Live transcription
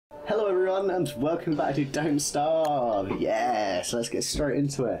Hello everyone and welcome back to Don't Starve! Yes, let's get straight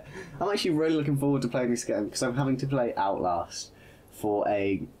into it. I'm actually really looking forward to playing this game because I'm having to play Outlast for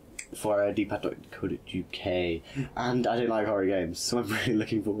a dpad.co.uk and I don't like horror games, so I'm really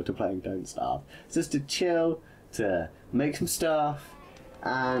looking forward to playing Don't Starve. Just to chill, to make some stuff,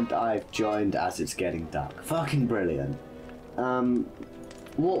 and I've joined as it's getting dark. Fucking brilliant.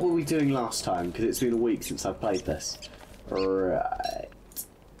 What were we doing last time? Because it's been a week since I've played this. Right.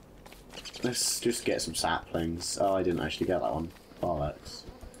 Let's just get some saplings. Oh, I didn't actually get that one. Bollocks.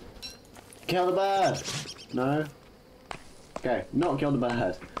 Kill the bird! No? Okay, not kill the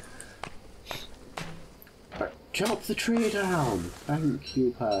bird. Right, chop the tree down! Thank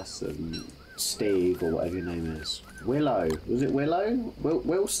you, person. Steve, or whatever your name is. Willow. Was it Willow?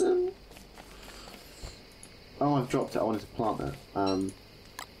 Wilson? Oh, I've dropped it. I wanted to plant it.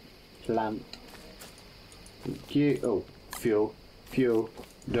 Plant. Thank you. Oh, fuel. Fuel.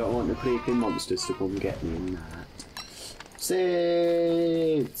 Don't want the creeping monsters to come get me in that.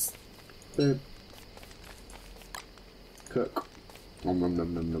 Seeds! Boop. Cook. Nom nom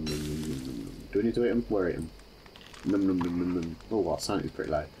nom nom nom nom nom nom. Do we need to eat them? We're eating them. Nom nom nom nom nom. Oh, wow, sanity's pretty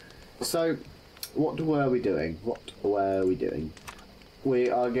low. So, what were we doing?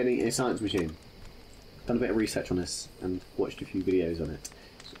 We are getting a science machine. Done a bit of research on this and watched a few videos on it.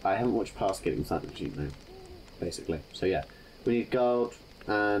 I haven't watched past getting a science machine though, basically. So yeah, we need gold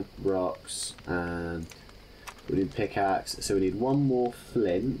and rocks and we need pickaxe. So we need one more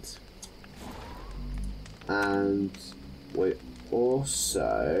flint and we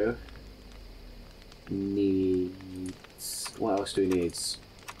also need, what else do we need?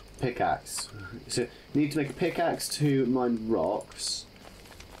 Pickaxe. So we need to make a pickaxe to mine rocks.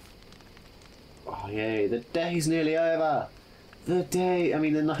 Oh yay, the day's nearly over! The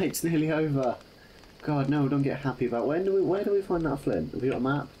night's nearly over! God, no, don't get happy about where do we find that flint? Have we got a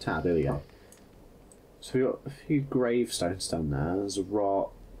map? Tab, here we go. So we got a few gravestones down there. There's a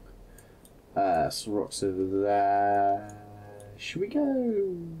rock. Some rocks over there. Should we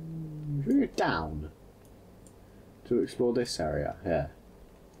go down to explore this area? Yeah.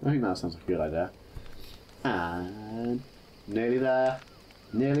 I think that sounds like a good idea. And nearly there.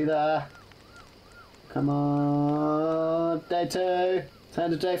 Nearly there. Come on, day 2, turn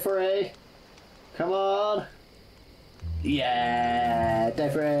to day 3. Come on. Yeah, day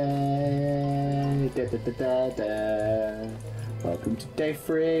 3. Da, da, da, da, da. Welcome to day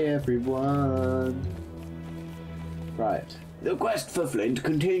 3, everyone. Right, the quest for flint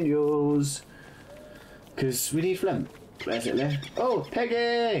continues. Because we need flint, basically. Oh,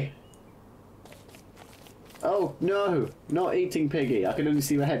 Peggy! Oh, no! Not eating Piggy. I can only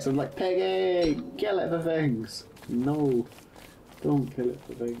see my head, so I'm like, Peggy! Kill it for things! No. Don't kill it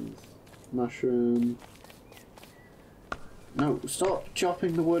for things. Mushroom. No, stop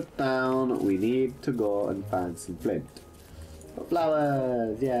chopping the wood down. We need to go and find some flint.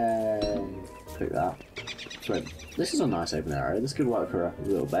 Flowers! Yay! Pick that. Flint. This is a nice open area. This could work for a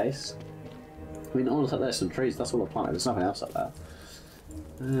little base. I mean, all there's some trees. That's all I planted. There's nothing else up there.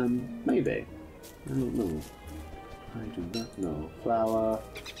 Maybe. I don't know. I do not know. Flower.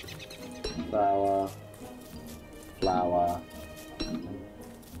 Flower. Flower.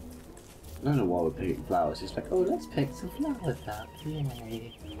 I don't know why we're picking flowers. It's like, oh, let's pick some flowers up.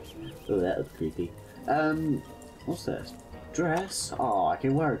 Yay. Oh, that was creepy. What's this? Dress? Oh, I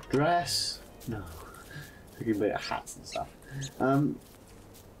can wear a dress? No. I can wear hats and stuff.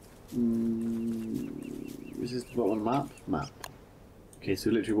 Is this the bottom of the map? Map. Okay, so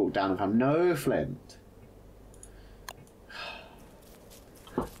we literally walked down and found no flint.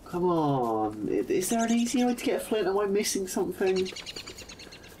 Come on. Is there an easier way to get a flint? Am I missing something?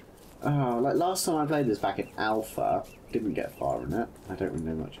 Oh, like last time I played this back in Alpha, didn't get far in it. I don't really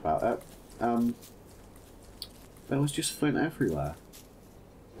know much about it. There was just flint everywhere.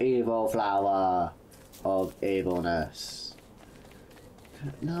 Evil flower of evilness.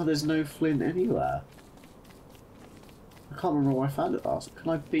 No, there's no flint anywhere. I can't remember where I found it last. Can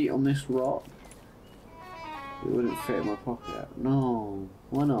I beat on this rock? It wouldn't fit in my pocket. No.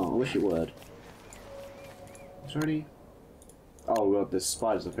 Why not? I wish it would. Is there any... Oh god, there's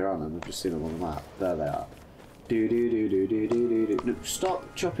spiders up here, aren't there? I've just seen them on the map. There they are. Do do do do do do do do. No,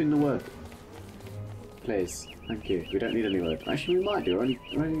 stop chopping the wood. Please. Thank you. We don't need any wood. Actually, we might do. We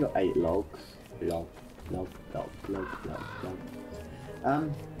only got 8 logs. Log.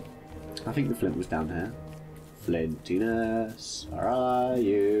 I think the flint was down here. Flintiness, where are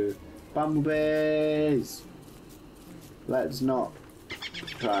you? Bumblebees! Let's not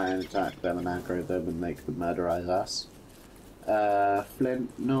try and attack them and aggro them and make them murderize us.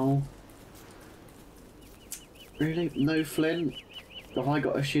 Flint, no. Really? No flint? Have I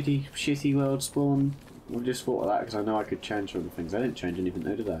got a shitty world spawn? I just thought of that because I know I could change some things. I didn't change anything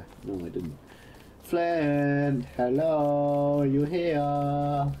though, did I? No, I didn't. Flint, hello, are you here?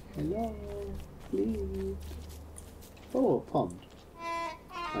 Hello, please. Oh, a pond.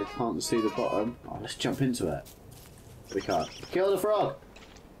 I can't see the bottom. Oh, let's jump into it. We can't. Kill the frog!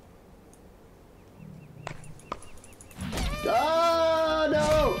 Oh,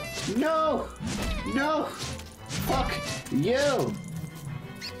 no! No! No! Fuck you!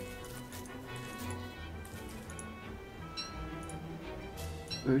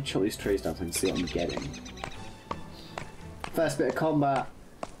 I'm gonna chop these trees down so I can see what I'm getting. First bit of combat.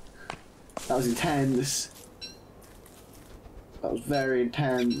 That was intense. That was very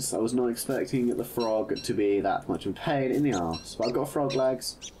intense. I was not expecting the frog to be that much of a pain in the arse. But I've got frog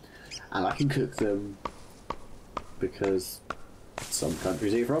legs, and I can cook them because some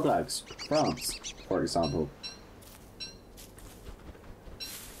countries eat frog legs. France, for example.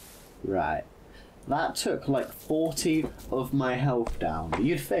 Right. That took like 40 of my health down.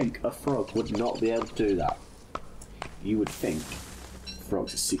 You'd think a frog would not be able to do that. You would think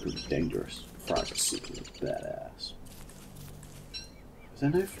frogs are secretly dangerous. Frogs are secretly badass. Is there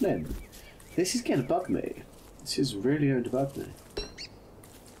no flint? This is going to bug me. This is really going to bug me.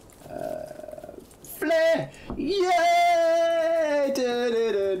 Flint! Yay!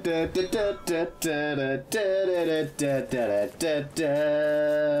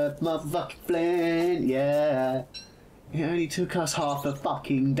 Motherfucking flint, yeah. It only took us half a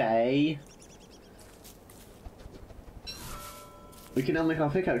fucking day. We can now make our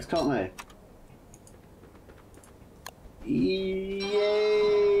pickaxe, can't we? Yay!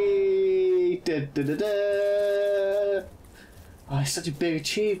 Oh, it's such a big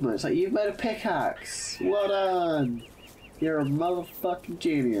achievement. It's like, you've made a pickaxe. Well done. You're a motherfucking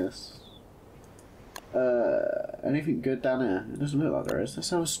genius. Anything good down here? It doesn't look like there is. Let's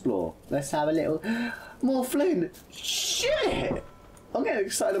have a explore. Let's have a little... More flint! Shit! I'm getting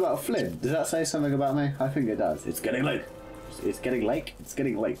excited about flint. Does that say something about me? I think it does. It's getting late. It's getting late. It's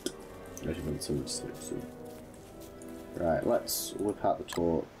getting late. Right, let's whip out the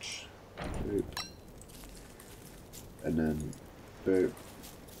torch. Boop. And then... Boop.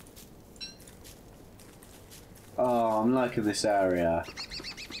 Oh, I'm liking this area.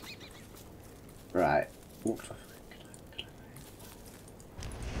 Right.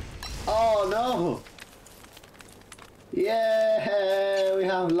 Oh no! Yeah, we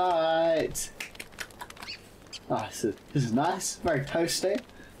have light. Oh, this is nice. Very toasty.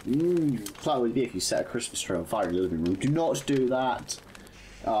 It's like it would be if you set a Christmas tree on fire in your living room. Do not do that.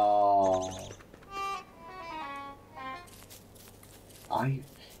 Oh.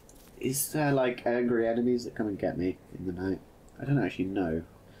 Is there like angry enemies that come and get me in the night? I don't actually know.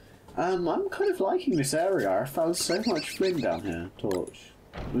 I'm kind of liking this area. I found so much flint down here. Torch.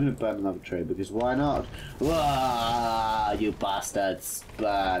 I'm gonna burn another tree because why not? Wah, you bastards!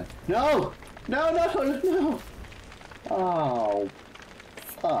 Bad. No! No! No! No! Oh,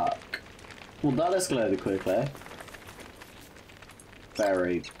 fuck! Well, that escalated quickly.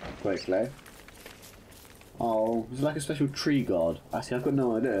 Very quickly. Oh, is it like a special tree god? Actually, I've got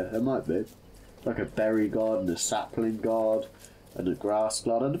no idea. There might be. Like a berry god and a sapling god and a grass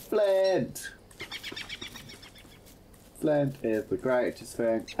god and a flint. Flint is the greatest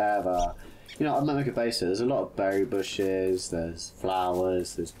thing ever. You know, I might make a base here. There's a lot of berry bushes, there's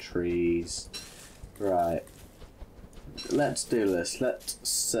flowers, there's trees. Right. Let's do this. Let's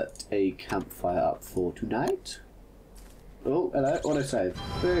set a campfire up for tonight. Oh, hello. What did I say?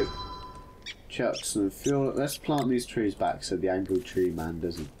 Boop. Chuck some fuel. Let's plant these trees back so the angry tree man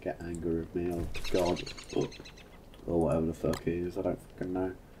doesn't get angry with me. Oh god. Oh. Or whatever the fuck he is. I don't fucking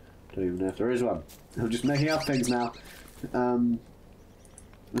know. Don't even know if there is one. I'm just making up things now.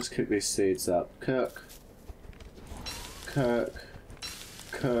 Let's cook these seeds up. Cook. Cook.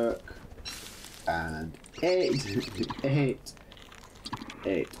 Cook. And eat. Eat.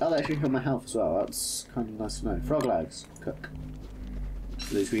 Eat. Oh, they actually killed my health as well. That's kind of nice to know. Frog legs. Cook.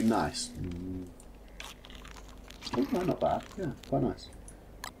 These would be nice. Oh, no, not bad. Yeah, quite nice.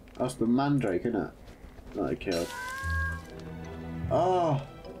 That's the mandrake, isn't it? That I killed. Oh,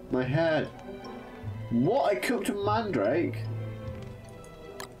 my head. What? I cooked a mandrake?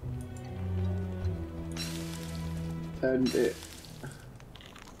 And it...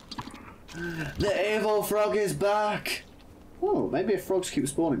 The evil frog is back! Oh, maybe if frogs keep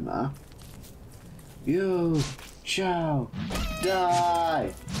spawning there. You shall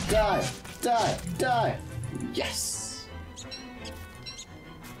die! Die! Die! Die! Yes!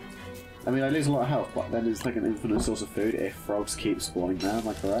 I mean, I lose a lot of health, but then it's like an infinite source of food if frogs keep spawning there, am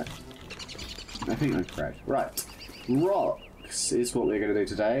I correct? I think I'm correct. Right. Rock. rocks is what we're going to do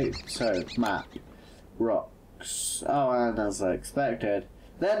today. So, map. Rocks. Oh, and as I expected,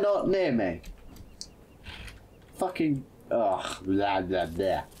 they're not near me. Fucking... Ugh. Blah, blah,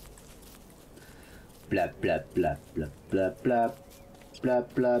 blah. Blah, blah, blah, blah, blah, blah. Blah,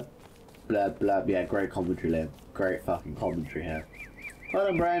 blah. Blah, blah. Yeah, great commentary, Liam. Great fucking commentary here. Well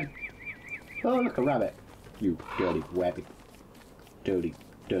done, Brian. Oh, look, a rabbit. You dirty rabbit. Dirty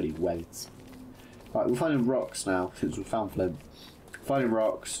rabbits. Right, we're finding rocks now, since we found flint. Finding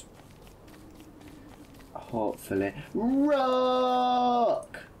rocks. Hopefully.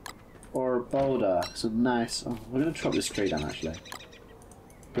 Rock! Or a boulder. Some nice... Oh, we're going to chop this tree down, actually.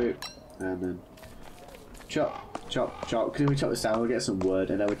 Boop. And then... Chop, chop, chop. Because if we chop this down, we'll get some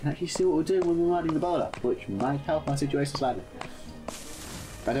wood, and then we can actually see what we're doing when we're mining the boulder, which might help our situation slightly.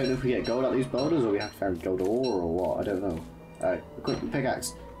 I don't know if we get gold out of these boulders, or we have to find gold ore, or what. I don't know. Alright, equip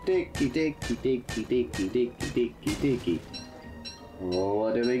pickaxe. Diggy, diggy, diggy, diggy, diggy, diggy, diggy. Oh,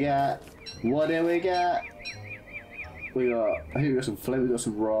 what do we get? What do we get? We got... I think we got some flint, we got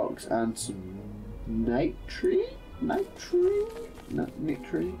some rocks, and some... Nitrate? Nitrate?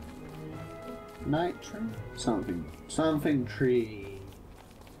 Something tree.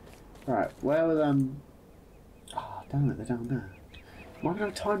 Right, where were them? Oh, damn it, they're down there. Am I gonna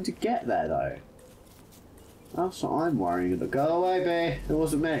have time to get there though? That's what I'm worrying about. Go away, bee. It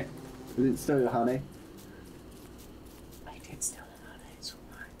wasn't me. We didn't steal your honey. I did steal the honey, it's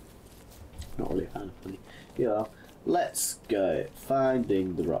alright. Not really a fan of honey. Yeah, let's go.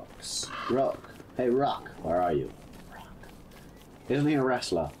 Finding the rocks. Rock. Hey, Rock, where are you? Rock. Isn't he a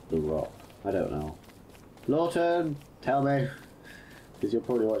wrestler? The Rock. I don't know. Lawton, tell me. Because you'll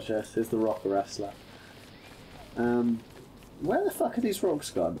probably watch this. Is the Rock a wrestler? Where the fuck are these rocks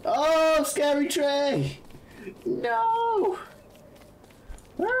gone? Oh, scary tree! No!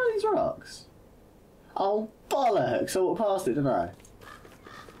 Where are these rocks? Oh, bollocks! I walked past it, didn't I?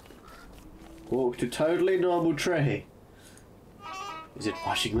 Walked a totally normal tree. Is it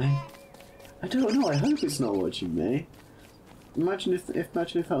watching me? I don't know, I hope it's not watching me. Imagine if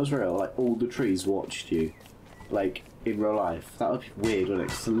that was real, like all the trees watched you. Like, in real life. That would be weird, wouldn't it?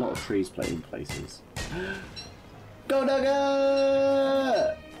 Because there's a lot of trees playing places. Go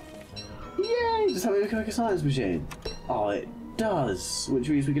Nugget! Yay! Does that mean we can make a science machine? Oh, it does! Which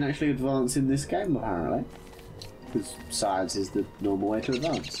means we can actually advance in this game, apparently. Because science is the normal way to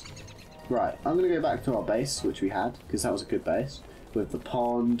advance. Right, I'm going to go back to our base, which we had, because that was a good base. With the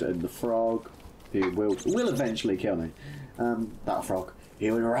pond and the frog, who will eventually kill me. That frog, he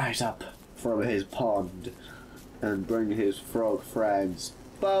will rise up from his pond and bring his frog friends.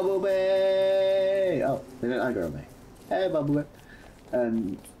 Bumblebee! Oh, they didn't aggro me. Hey, Bumblebee.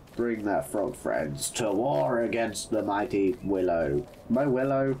 And bring their frog friends to war against the mighty Willow. My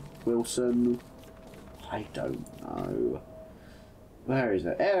Willow? Wilson? I don't know. Where is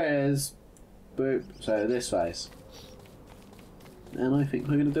it? There it is! Boop. So this face. And I think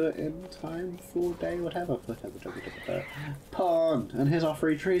we're going to do it in time for day whatever. Pond! And here's our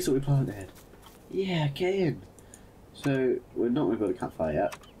 3 trees that we planted. Yeah, get in. So, we're not going to build a campfire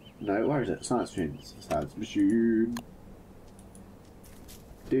yet. No, where is it? Science machine. Science machine.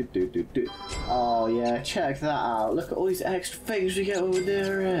 Oh yeah, check that out. Look at all these extra things we get when we're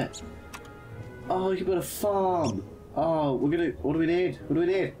near it. Oh, we can build a farm. Oh, we're gonna... What do we need? What do we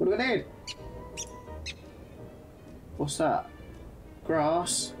need? What do we need? What's that?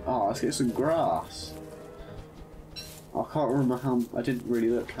 Grass? Oh, let's get some grass. I can't remember how... I didn't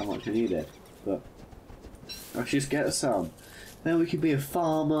really look how much I needed, but... Let's just get some. Then we can be a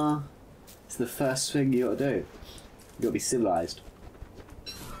farmer. It's the first thing you gotta do. You gotta be civilized.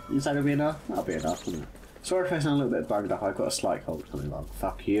 Is that gonna be enough? That'll be enough, won't it? Sorry if I sound a little bit banged up. I've got a slight cold coming on.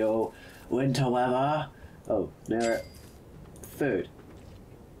 Fuck you. Winter weather. Oh, near it. Food.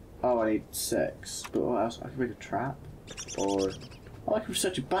 Oh, I need 6. But what else? I can make a trap. Or... Oh, I can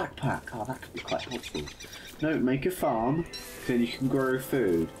research a backpack. Oh, that could be quite helpful. No, make a farm. Then you can grow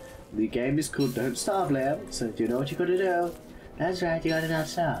food. The game is called Don't Starve, Liam. So do you know what you gotta do? That's right, you gotta not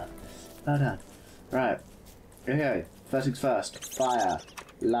starve. Well done. Right. Okay. First things first. Fire.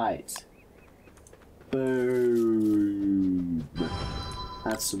 Light. Boom.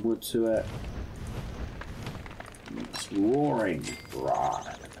 Add some wood to it. It's roaring.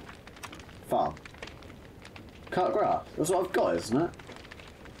 Right. Farm. Cut grass. That's what I've got, isn't it?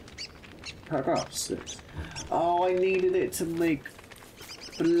 Cut grass. 6. Oh, I needed it to make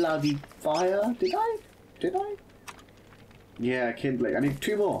bloody fire. Did I? Did I? Yeah, kindling. I need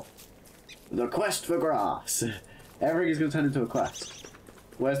 2 more. The quest for grass. Everything is going to turn into a quest.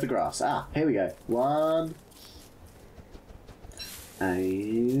 Where's the grass? Ah, here we go. 1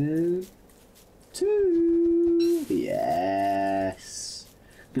 and 2. Yeah.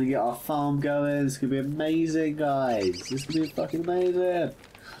 Gonna get our farm going. It's gonna be amazing, guys. This is gonna be fucking amazing.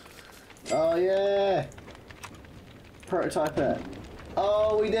 Oh yeah! Prototype it.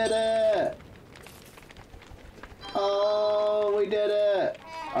 Oh, we did it! Oh, we did it!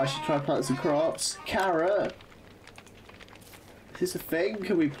 I should try plant some crops. Carrot. Is this a thing?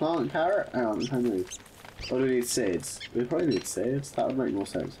 Can we plant carrot? Hang on, how many? Or do we need seeds? We probably need seeds. That would make more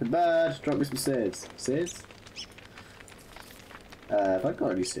sense. Hey, bird, drop me some seeds. Seeds? Have I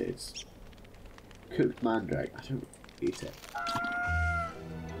got any seeds? Cooked mandrake. I don't eat it.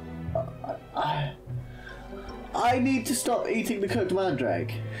 I need to stop eating the cooked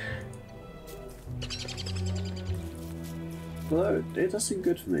mandrake. Well, it does seem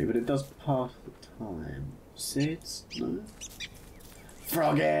good for me, but it does pass the time. Seeds? No?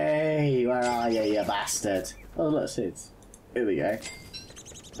 Froggy! Where are you, you bastard? Oh, look, seeds. Here we go.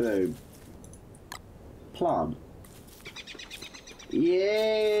 Boom. Plant.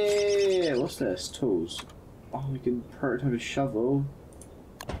 Yeah! What's this? Tools. Oh, we can prototype a shovel.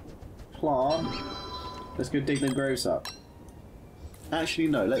 Plant. Let's go dig them graves up. Actually,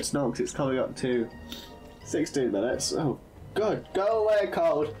 no, let's not, because it's coming up to 16 minutes. Oh, good. Go away,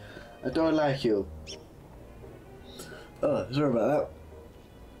 cold. I don't like you. Oh, sorry about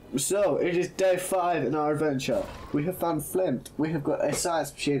that. So, it is day 5 in our adventure. We have found flint, we have got a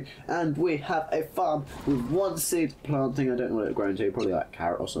science machine, and we have a farm with 1 seed planting. I don't know what it's grown to, probably like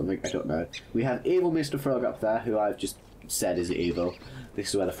carrot or something, I don't know. We have evil Mr. Frog up there, who I've just said is evil.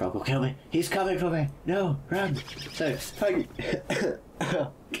 This is where the frog will kill me. He's coming for me. No, run. So, thank you.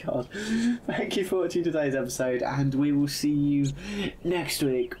 Oh, God. Thank you for watching today's episode, and we will see you next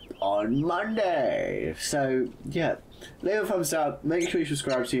week on Monday. So, yeah. Leave a thumbs up, make sure you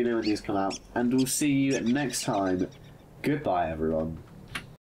subscribe so you know when these come out, and we'll see you next time. Goodbye, everyone.